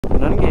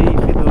ನನಗೆ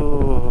ಇಲ್ಲಿದು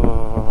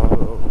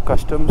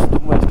ಕಸ್ಟಮ್ಸ್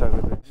ತುಂಬ ಇಷ್ಟ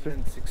ಆಗುತ್ತೆ.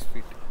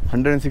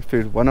 106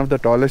 feet, one of the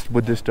tallest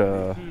Buddhist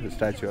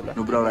statue ಅಲ್ಲ.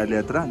 ನುಬ್ರಾ ವ್ಯಾಲಿ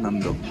ಹತ್ರ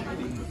ನಮ್ಮದು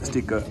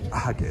ಸ್ಟಿಕ್ಕರ್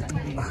ಹಾಕೈತೆ.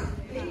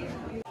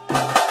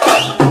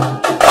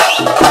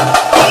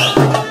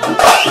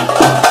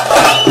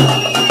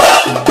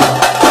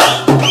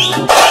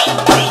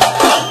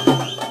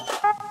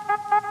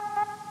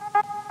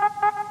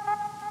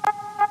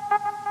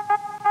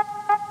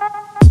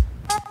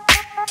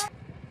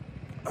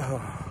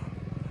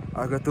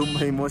 ಆಗ ತುಂಬ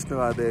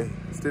ಇಮೋಷ್ನಲ್ ಆದೆ.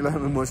 Still I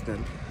am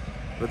emotional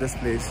with this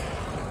place.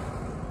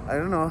 I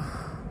don't know,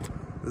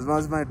 this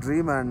was my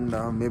dream and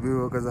maybe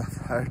because of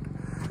that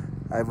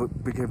I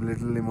became a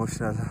little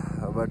emotional,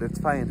 but it's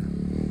fine.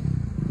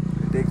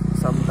 It takes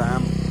some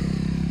time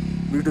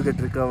me to get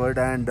recovered,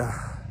 and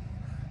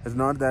it's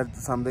not that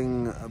something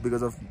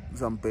because of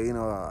some pain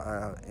or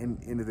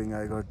anything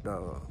I got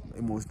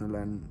emotional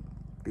and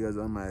tears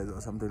on my eyes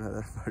or something like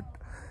that, but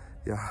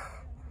yeah,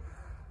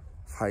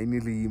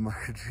 finally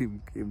my dream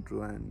came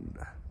true and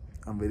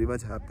I'm very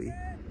much happy.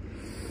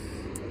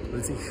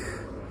 We'll see.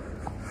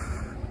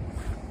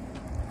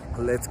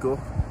 Let's go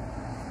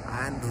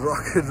and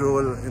rock and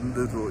roll in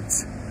the roads.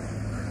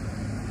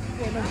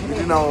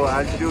 Now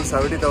altitude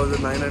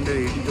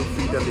 70,982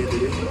 feet alli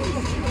ಇದೆ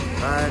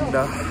and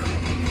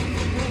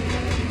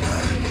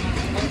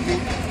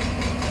altitude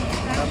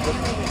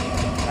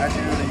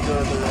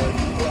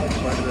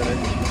ಮಾಡಿದ್ದಾರೆ.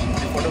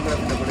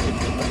 Photography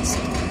ತಗೊಳ್ಳೋಕ್ಕೆ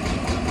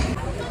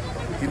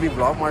ಇಲ್ಲಿ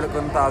blog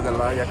ಮಾಡೋಕ್ಕಂತ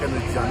ಆಗಲ್ಲ,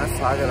 ಯಾಕಂದರೆ ಜನ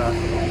ಸಾಗರ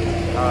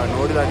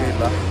ನೋಡಿದಾಗೆ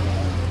ಇಲ್ಲ.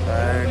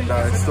 And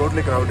it's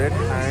totally crowded,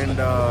 and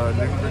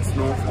little bit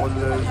snowfall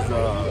is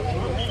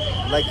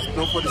like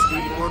snowfall is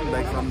keep on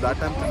like from that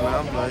time to now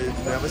it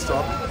never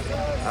stopped.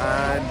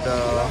 And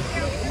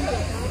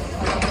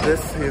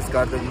this is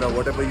Karthagena.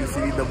 Whatever you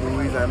see in the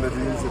movies and the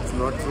reels, it's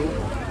not true,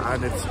 and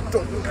it's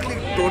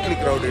totally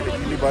crowded.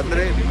 ಇಲ್ಲಿ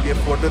ಬಂದರೆ ನಿಮಗೆ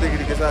photo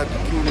ತೆಗಿಲಿಕ್ಕೆ ಸಹ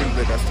Q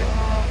ನಿಲ್ಬೇಕಷ್ಟೇ.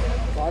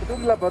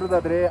 ಕಾರ್ಗಲ್ಲ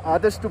ಬರೋದಾದರೆ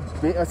ಆದಷ್ಟು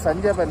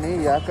ಸಂಜೆ ಬನ್ನಿ,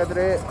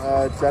 ಯಾಕಂದರೆ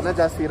ಜನ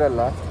ಜಾಸ್ತಿ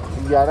ಇರಲ್ಲ,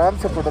 ನಿಮಗೆ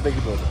ಆರಾಮ್ಸೆ ಫೋಟೋ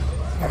ತೆಗಿಬೋದು.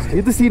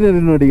 ಇದು ಸೀನರಿ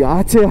ನೋಡಿ,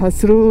 ಆಚೆ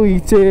ಹಸಿರು,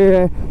 ಈಚೆ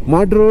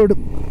ಮಡ್ ರೋಡ್,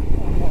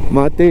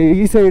 ಮತ್ತು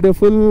ಈ ಸೈಡ್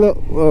ಫುಲ್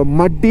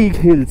ಮಡ್ಡಿ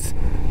ಹಿಲ್ಸ್.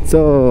 ಸೊ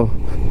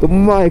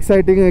ತುಂಬ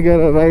ಎಕ್ಸೈಟಿಂಗ್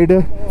ಆಗ್ಯಾರ ride.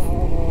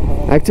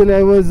 Actually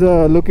I was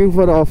looking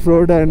for of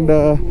road, and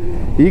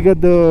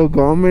ಈಗದ್ದು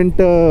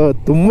government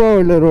ತುಂಬ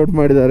ಒಳ್ಳೆ ರೋಡ್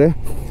ಮಾಡಿದ್ದಾರೆ.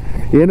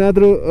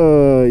 ಏನಾದರೂ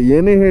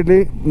ಏನೇ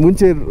ಹೇಳಿ,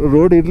 ಮುಂಚೆ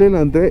ರೋಡ್ ಇರಲಿಲ್ಲ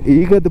ಅಂದರೆ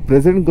ಈಗದ್ದು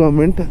ಪ್ರೆಸೆಂಟ್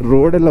ಗೌರ್ಮೆಂಟ್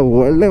ರೋಡೆಲ್ಲ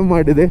ಒಳ್ಳೆ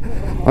ಮಾಡಿದೆ.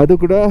 ಅದು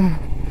ಕೂಡ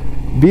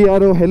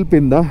BRO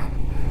ಹೆಲ್ಪಿಂದ.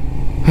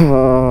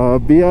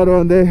 BRO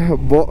ಅಂದರೆ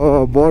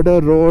border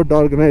road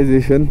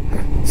organisation.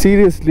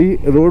 Seriously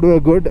road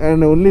were good,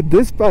 and only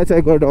this patch I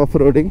got off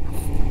roading.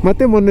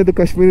 ಮತ್ತು ಮೊನ್ನೆದು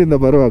ಕಾಶ್ಮೀರಿಂದ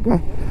ಬರುವಾಗ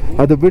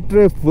ಅದು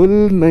ಬಿಟ್ಟರೆ ಫುಲ್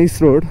ನೈಸ್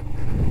ರೋಡ್,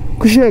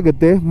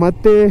 ಖುಷಿಯಾಗುತ್ತೆ.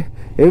 ಮತ್ತು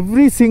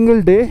every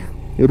single day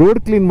road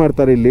clean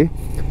ಮಾಡ್ತಾರೆ. ಇಲ್ಲಿ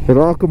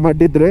ರಾಕ್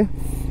ಮಾಡಿದ್ರೆ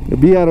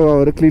BRO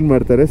ಅವರು ಕ್ಲೀನ್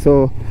ಮಾಡ್ತಾರೆ. ಸೊ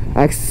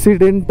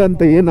ಆಕ್ಸಿಡೆಂಟ್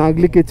ಅಂತ ಏನು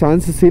ಆಗಲಿಕ್ಕೆ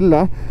ಚಾನ್ಸಸ್ ಇಲ್ಲ.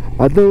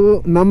 ಅದು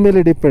ನಮ್ಮ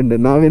ಮೇಲೆ ಡಿಪೆಂಡ್.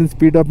 ನಾವೇನು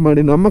ಸ್ಪೀಡಪ್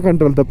ಮಾಡಿ ನಮ್ಮ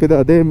ಕಂಟ್ರೋಲ್ ತಪ್ಪಿದೆ.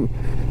 ಅದೇ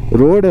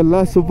ರೋಡ್ ಎಲ್ಲ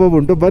ಸೂಪರ್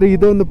ಉಂಟು, ಬರೀ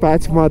ಇದೊಂದು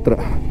ಪ್ಯಾಚ್ ಮಾತ್ರ.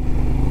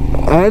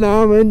 And I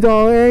am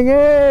enjoying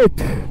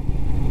it.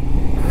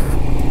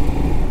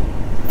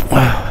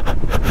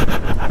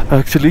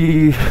 Actually,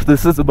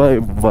 this is my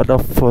one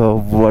of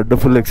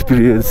wonderful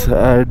experience,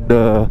 and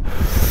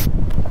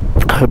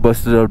I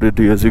busted out in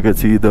tears. You can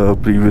see the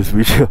previous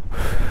video.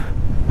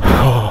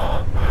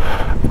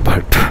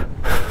 But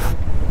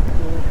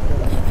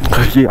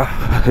yeah,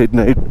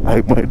 I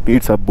might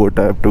need some more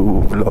time to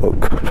vlog.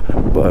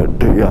 But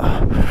yeah,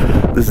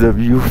 this is a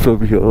view from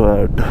here,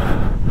 and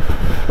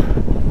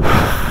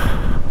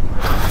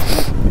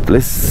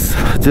let's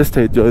just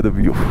enjoy the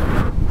view.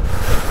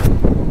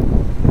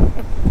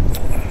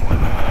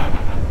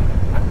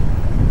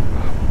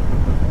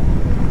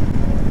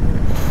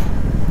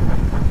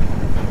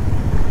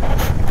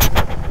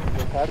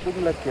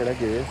 ಕಾರ್ಗಲ್ಲ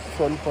ಕೆಳಗೆ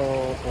ಸ್ವಲ್ಪ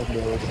ಒಂದು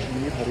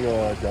ನೀರು ಹರಿಯೋ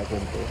ಜಾಗ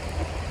ಉಂಟು.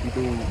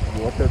 ಇದು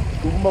water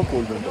ತುಂಬ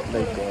cold ಉಂಟು,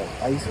 like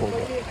ice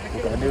water,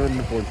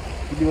 ಅಲ್ಲಿವರೆಗೂ ಕೋಲ್ಡ್.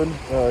 ಇಲ್ಲಿ ಒಂದು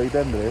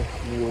ಇದಂದರೆ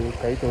ನೀವು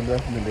ಕೈ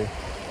ತೊಂದಾದ್ಮೇಲೆ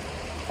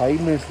 5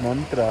 minutes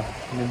ನಂತರ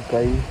ನಿಮ್ಮ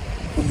ಕೈ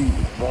ಫುಲ್ಲಿ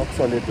ರಾಕ್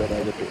ಸಾಲಿಡ್ ಥರ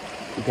ಆಗುತ್ತೆ.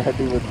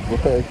 ಘಾಟಿ ಒಂದು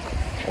ವರ್ಕ್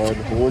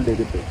ಒಂದು ಹೋಲ್ಡ್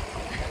ಇರುತ್ತೆ.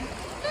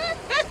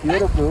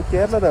 ಇವರೊಬ್ಬರು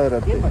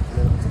ಕೇರಳದವರಂತೆ.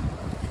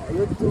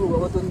 ಇವತ್ತು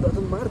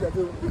ಅದೊಂದು ಮಾಡಿದೆ,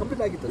 ಅದು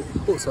ಕಂಪ್ಲೀಟ್ ಆಗಿತ್ತು.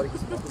 ಓ ಸಾರಿ,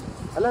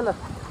 ಅಲ್ಲಲ್ಲ,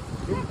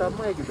 ನಿಮ್ಮ ತಮ್ಮ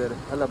ಹೇಗಿದ್ದಾರೆ?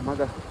 ಅಲ್ಲ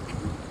ಮಗ,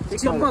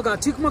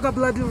 ಚಿಕ್ಕ ಮಗ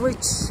ಬ್ಲಡ್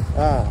ರಿಚ್.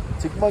 ಹಾಂ,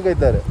 ಚಿಕ್ಕ ಮಗ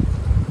ಇದ್ದಾರೆ.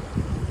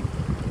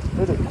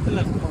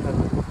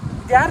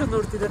 ಯಾರು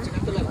ನೋಡ್ತಿದ್ದಾರೆ?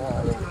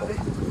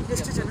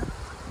 ಎಷ್ಟು ಜನ?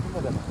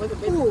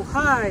 ಓ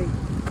hi.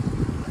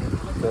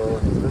 So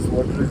this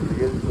water is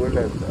really good,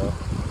 and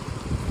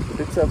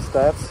pics of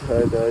stars,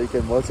 and you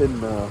can watch in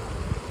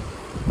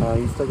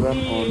Instagram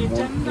on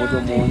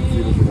Mojo001.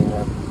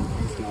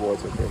 Please to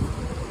watch, okay?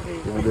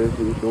 Even if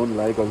you don't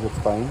like also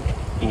it's fine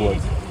to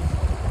watch.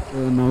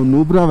 ನಾವು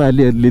ನೂಬ್ರಾ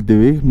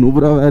ವ್ಯಾಲಿಯಲ್ಲಿದ್ದೀವಿ.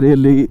 ನೂಬ್ರಾ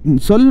ವ್ಯಾಲಿಯಲ್ಲಿ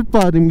ಸ್ವಲ್ಪ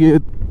ನಿಮಗೆ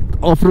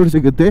of road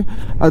ಸಿಗುತ್ತೆ,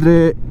 ಆದರೆ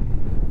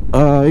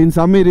in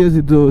some areas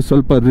ಇದು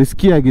ಸ್ವಲ್ಪ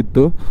risky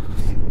ಆಗಿತ್ತು.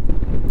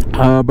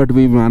 But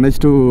we manage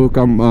to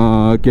come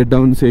get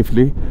down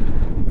safely.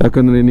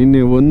 ಯಾಕಂದರೆ ನಿನ್ನೆ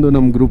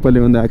ನಮ್ಮ ಗ್ರೂಪಲ್ಲಿ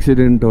ಒಂದು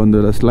ಆ್ಯಕ್ಸಿಡೆಂಟ್, ಒಂದು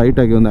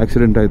ಸ್ಲೈಟಾಗಿ ಒಂದು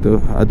ಆ್ಯಕ್ಸಿಡೆಂಟ್ ಆಯಿತು.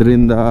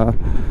 ಅದರಿಂದ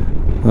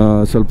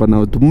ಸ್ವಲ್ಪ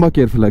ನಾವು ತುಂಬ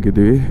ಕೇರ್ಫುಲ್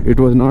ಆಗಿದ್ದೀವಿ. ಇಟ್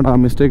ವಾಸ್ ನಾಟ್ ಆ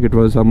mistake, it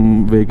was some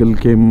vehicle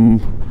came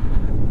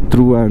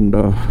through and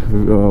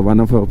one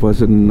of a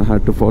person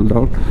had to fall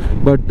down.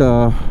 But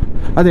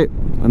ಅದೇ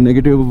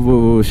ನೆಗೆಟಿವ್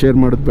ಶೇರ್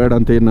ಮಾಡೋದು ಬೇಡ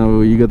ಅಂತ ನಾವು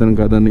ಈಗ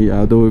ತನಕ ಅದನ್ನು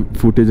ಯಾವುದೋ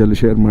ಫುಟೇಜಲ್ಲಿ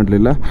ಶೇರ್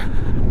ಮಾಡಲಿಲ್ಲ.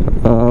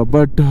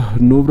 ಬಟ್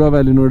ನೂಬ್ರಾ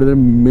ವ್ಯಾಲಿ ನೋಡಿದರೆ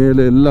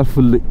ಮೇಲೆ ಎಲ್ಲ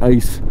ಫುಲ್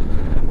ಐಸ್.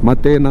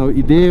 ಮತ್ತು ನಾವು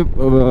ಇದೇ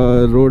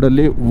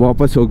ರೋಡಲ್ಲಿ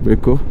ವಾಪಸ್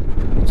ಹೋಗಬೇಕು.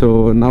 ಸೊ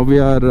ನಾವು ವಿ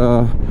ಆರ್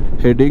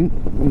ಹೆಡಿಂಗ್.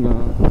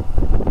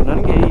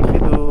 ನನಗೆ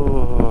ಇಲ್ಲಿದು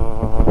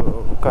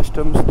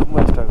ಕಸ್ಟಮ್ಸ್ ತುಂಬ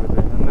ಇಷ್ಟ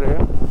ಆಗುತ್ತೆ. ಅಂದರೆ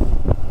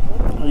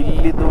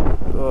ಇಲ್ಲಿದು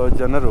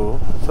ಜನರು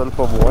ಸ್ವಲ್ಪ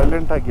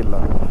ವೈಲೆಂಟ್ ಆಗಿಲ್ಲ,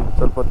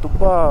 ಸ್ವಲ್ಪ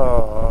ತುಂಬ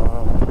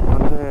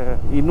ಅಂದರೆ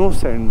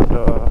ಇನ್ನೋಸೆಂಟ್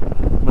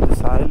ಮತ್ತು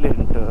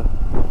ಸೈಲೆಂಟ್.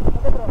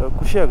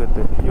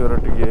 ಖುಷಿಯಾಗುತ್ತೆ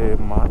ಇವರೊಟ್ಟಿಗೆ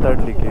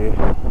ಮಾತಾಡಲಿಕ್ಕೆ.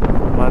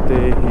 ಮತ್ತು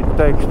ಇಂಥ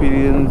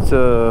ಎಕ್ಸ್ಪೀರಿಯನ್ಸ್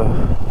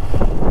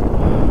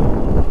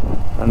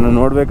ಅನ್ನು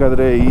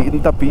ನೋಡಬೇಕಾದ್ರೆ,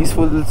 ಇಂಥ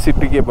ಪೀಸ್ಫುಲ್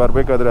ಸಿಟಿಗೆ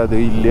ಬರಬೇಕಾದ್ರೆ ಅದು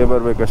ಇಲ್ಲೇ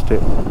ಬರಬೇಕಷ್ಟೇ.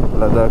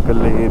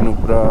 ಲದಾಖಲ್ಲಿ,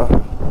 ನುಬ್ರಾ,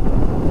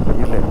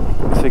 ಇಲ್ಲೇ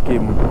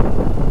ಸಿಕ್ಕಿಂ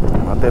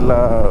ಮತ್ತೆಲ್ಲ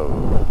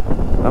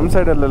ನಮ್ಮ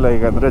ಸೈಡಲ್ಲೆಲ್ಲ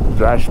ಈಗ ಅಂದರೆ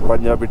ಡ್ರಾಶ್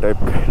ಪಂಜಾಬಿ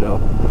ಟೈಪ್ ಕೈಡು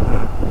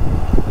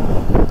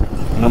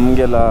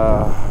ನಮಗೆಲ್ಲ.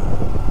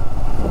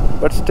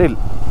 But still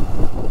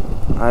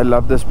I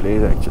love this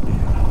place actually.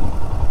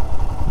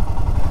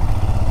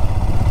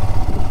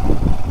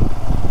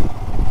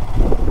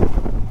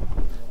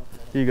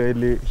 ಈಗ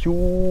ಇಲ್ಲಿ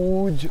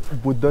ಹ್ಯೂಜ್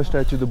ಬುದ್ಧ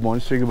ಸ್ಟ್ಯಾಚ್ಯೂದು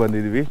ಮಾನಿಸ್ಟ್ರಿಗೆ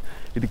ಬಂದಿದ್ದೀವಿ.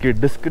 ಇದಕ್ಕೆ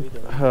ಡಿಸ್ಕಿಟ್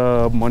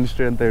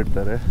ಮಾನಿಸ್ಟ್ರಿ ಅಂತ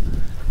ಹೇಳ್ತಾರೆ.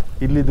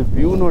 ಇಲ್ಲಿದು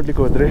ವ್ಯೂ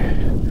ನೋಡ್ಲಿಕ್ಕೆ ಹೋದರೆ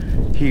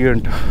ಹೀಗೆ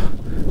ಉಂಟು.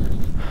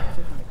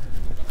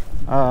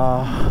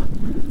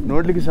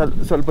 ನೋಡಲಿಕ್ಕೆ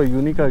ಸ್ವಲ್ಪ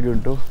ಯುನೀಕ್ ಆಗಿ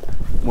ಉಂಟು.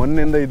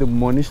 ಮೊನ್ನೆಯಿಂದ ಇದು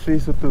ಮಾನಿಸ್ಟ್ರಿ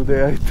ಸುತ್ತುವುದೇ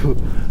ಆಯಿತು.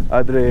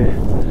 ಆದರೆ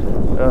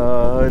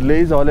ಲೇ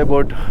is all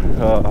about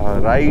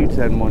rights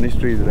and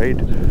ಮಾನಿಸ್ಟ್ರೀಸ್,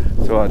 right?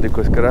 So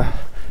ಅದಕ್ಕೋಸ್ಕರ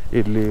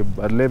ಇಲ್ಲಿ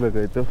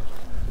ಬರಲೇಬೇಕಾಯಿತು.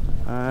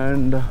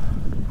 And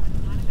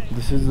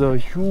this is the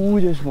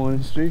hugest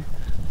monastery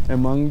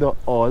among the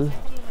all.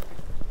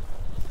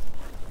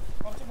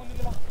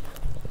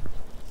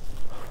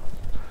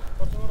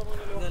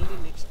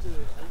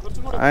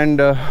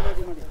 And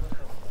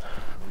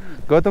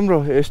Gautam bro,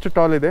 ಎಷ್ಟು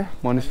ಟಾಲ್ ಇದೆ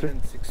monastery?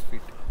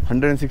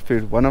 106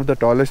 feet. One of the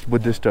tallest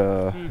Buddhist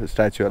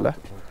statue alla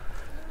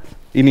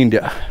in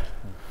India.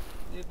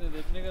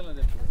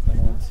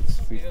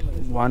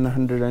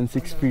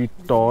 106 feet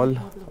tall.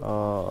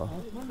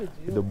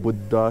 ಇದು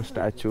Buddha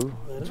statue.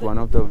 It's one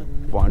of the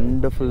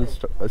wonderful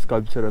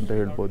sculpture ಅಂತ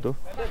ಹೇಳ್ಬೋದು.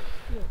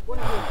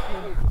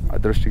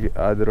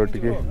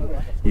 ಅದರೊಟ್ಟಿಗೆ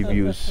ಈ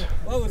views,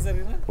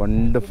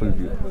 wonderful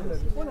view.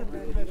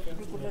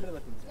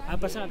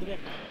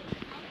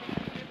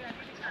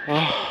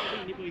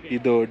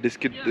 ಇದು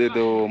ಡಿಸ್ಕಿಟ್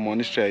ಇದು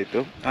ಮಾನಿಸ್ಟ್ರಿ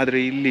ಆಯಿತು. ಆದರೆ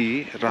ಇಲ್ಲಿ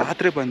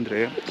ರಾತ್ರಿ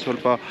ಬಂದರೆ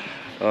ಸ್ವಲ್ಪ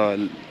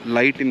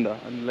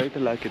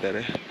ಲೈಟಲ್ಲಿ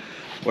ಹಾಕಿದ್ದಾರೆ,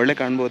 ಒಳ್ಳೆ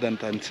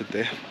ಕಾಣ್ಬೋದಂತ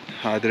ಅನಿಸುತ್ತೆ.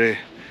 ಆದರೆ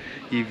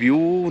ಈ ವ್ಯೂ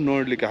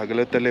ನೋಡಲಿಕ್ಕೆ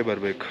ಹಗಲತ್ತಲ್ಲೇ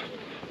ಬರಬೇಕು.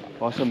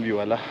 ಆಸಮ್ ವ್ಯೂ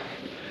ಅಲ್ಲ,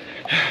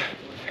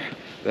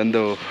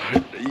 ಒಂದು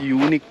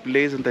ಯೂನಿಕ್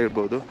ಪ್ಲೇಸ್ ಅಂತ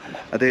ಹೇಳ್ಬೋದು.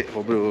 ಅದೇ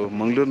ಒಬ್ಬರು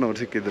ಮಂಗಳೂರಿನವ್ರು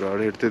ಸಿಕ್ಕಿದ್ರು,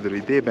 ಅವ್ರು ಹೇಳ್ತಿದ್ರು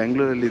ಇದೇ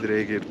ಬೆಂಗಳೂರಲ್ಲಿದ್ದರೆ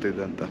ಹೇಗೆ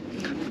ಇರ್ತಿದ್ದು ಅಂತ.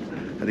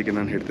 ಅದಕ್ಕೆ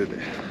ನಾನು ಹೇಳ್ತಿದ್ದೆ,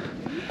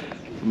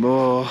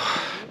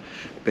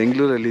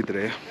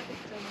 ಬೆಂಗಳೂರಲ್ಲಿದ್ದರೆ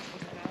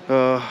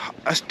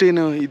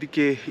ಅಷ್ಟೇನು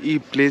ಇದಕ್ಕೆ ಈ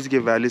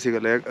ಪ್ಲೇಸ್ಗೆ ವ್ಯಾಲ್ಯೂ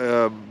ಸಿಗಲ್ಲ,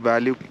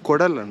 ವ್ಯಾಲ್ಯೂ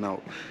ಕೊಡಲ್ಲ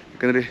ನಾವು.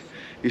 ಯಾಕಂದರೆ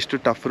ಇಷ್ಟು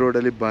ಟಫ್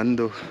ರೋಡಲ್ಲಿ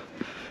ಬಂದು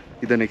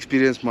ಇದನ್ನು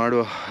ಎಕ್ಸ್ಪೀರಿಯನ್ಸ್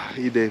ಮಾಡುವ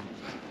ಇದೆ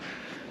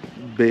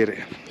ಬೇರೆ.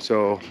 So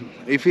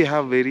if you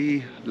have very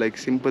like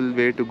simple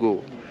way to go,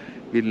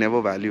 will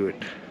never value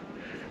it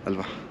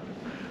ಅಲ್ವಾ?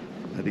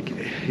 ಅದಕ್ಕೆ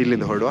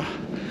ಇಲ್ಲಿಂದ ಹೊರಡುವ,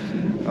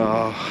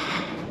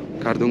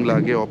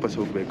 ಕಾರ್ದುಂಗ್ಲಾಗೆ ವಾಪಸ್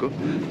ಹೋಗಬೇಕು.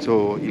 ಸೊ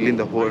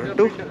ಇಲ್ಲಿಂದ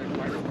ಹೊರಟು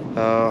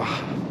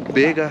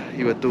ಬೇಗ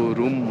ಇವತ್ತು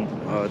ರೂಮ್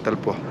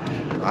ತಲುಪುವ.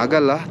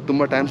 ಆಗಲ್ಲ,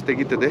 ತುಂಬ times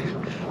ತೆಗೀತದೆ.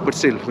 But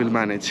still will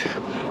manage.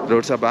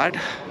 Roads R bad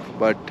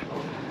but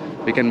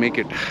we can make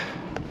it.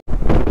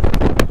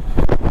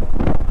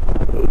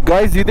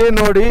 Guys, ಇದೇ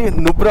ನೋಡಿ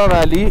ನುಬ್ರಾ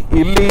ವ್ಯಾಲಿ.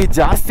 ಇಲ್ಲಿ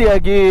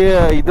ಜಾಸ್ತಿಯಾಗಿ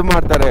ಇದು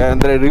ಮಾಡ್ತಾರೆ,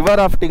 ಅಂದರೆ ರಿವರ್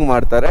ರಾಫ್ಟಿಂಗ್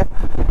ಮಾಡ್ತಾರೆ.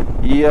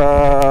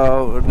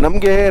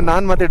 ನಮಗೆ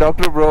ನಾನು ಮತ್ತು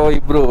ಡಾಕ್ಟರ್ ಬ್ರೋ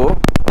ಇಬ್ಬರು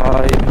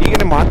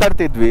ಹೀಗೇ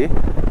ಮಾತಾಡ್ತಿದ್ವಿ,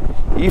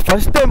 ಈ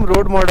ಫಸ್ಟ್ ಟೈಮ್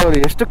ರೋಡ್ ಮಾಡೋರು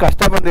ಎಷ್ಟು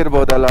ಕಷ್ಟ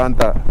ಬಂದಿರ್ಬೋದಲ್ಲ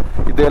ಅಂತ.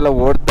 ಇದೆಲ್ಲ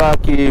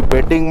ಒಡ್ದಾಕಿ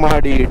ಬೆಡ್ಡಿಂಗ್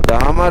ಮಾಡಿ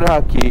ಡಾಮರ್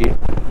ಹಾಕಿ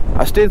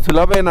ಅಷ್ಟೇನು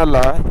ಸುಲಭ ಏನಲ್ಲ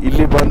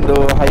ಇಲ್ಲಿ ಬಂದು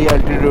ಹೈ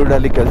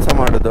ಆಲ್ಟಿಟ್ಯೂಡಲ್ಲಿ ಕೆಲಸ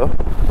ಮಾಡೋದು.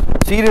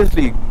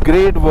 Seriously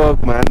great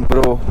work man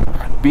bro.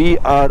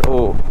 BRO,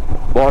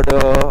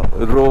 Border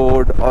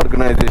Road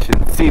Organization.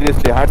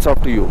 Seriously, hats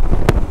off to you.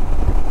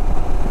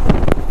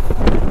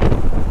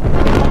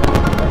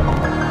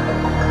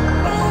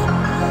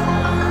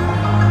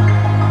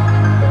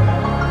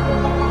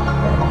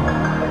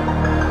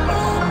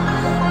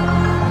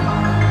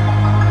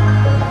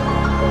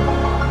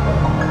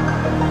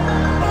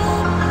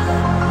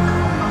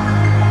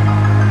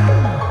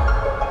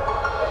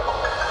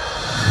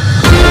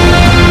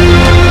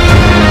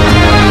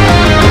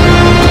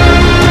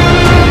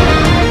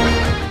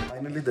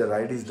 The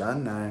ride is done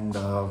and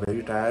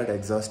very tired,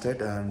 exhausted,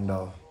 and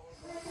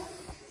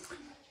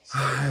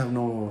I have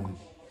no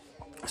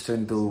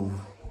strength to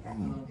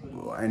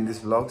end this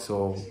vlog,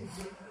 so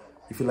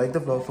if you like the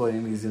vlog for any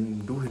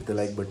reason, do hit the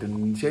like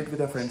button, share it with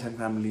your friends and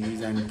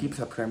families, and keep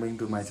subscribing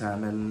to my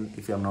channel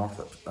if you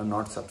are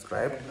not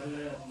subscribed.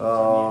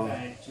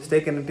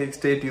 Stay connected,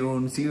 stay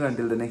tuned. See you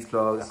until the next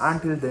vlog.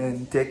 Until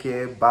then, take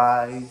care,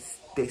 bye,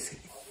 stay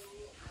safe.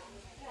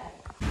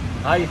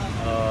 Hi,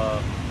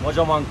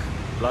 Mojo Monk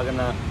vlog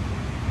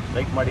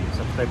like ಮಾಡಿ,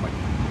 subscribe ಮಾಡಿ.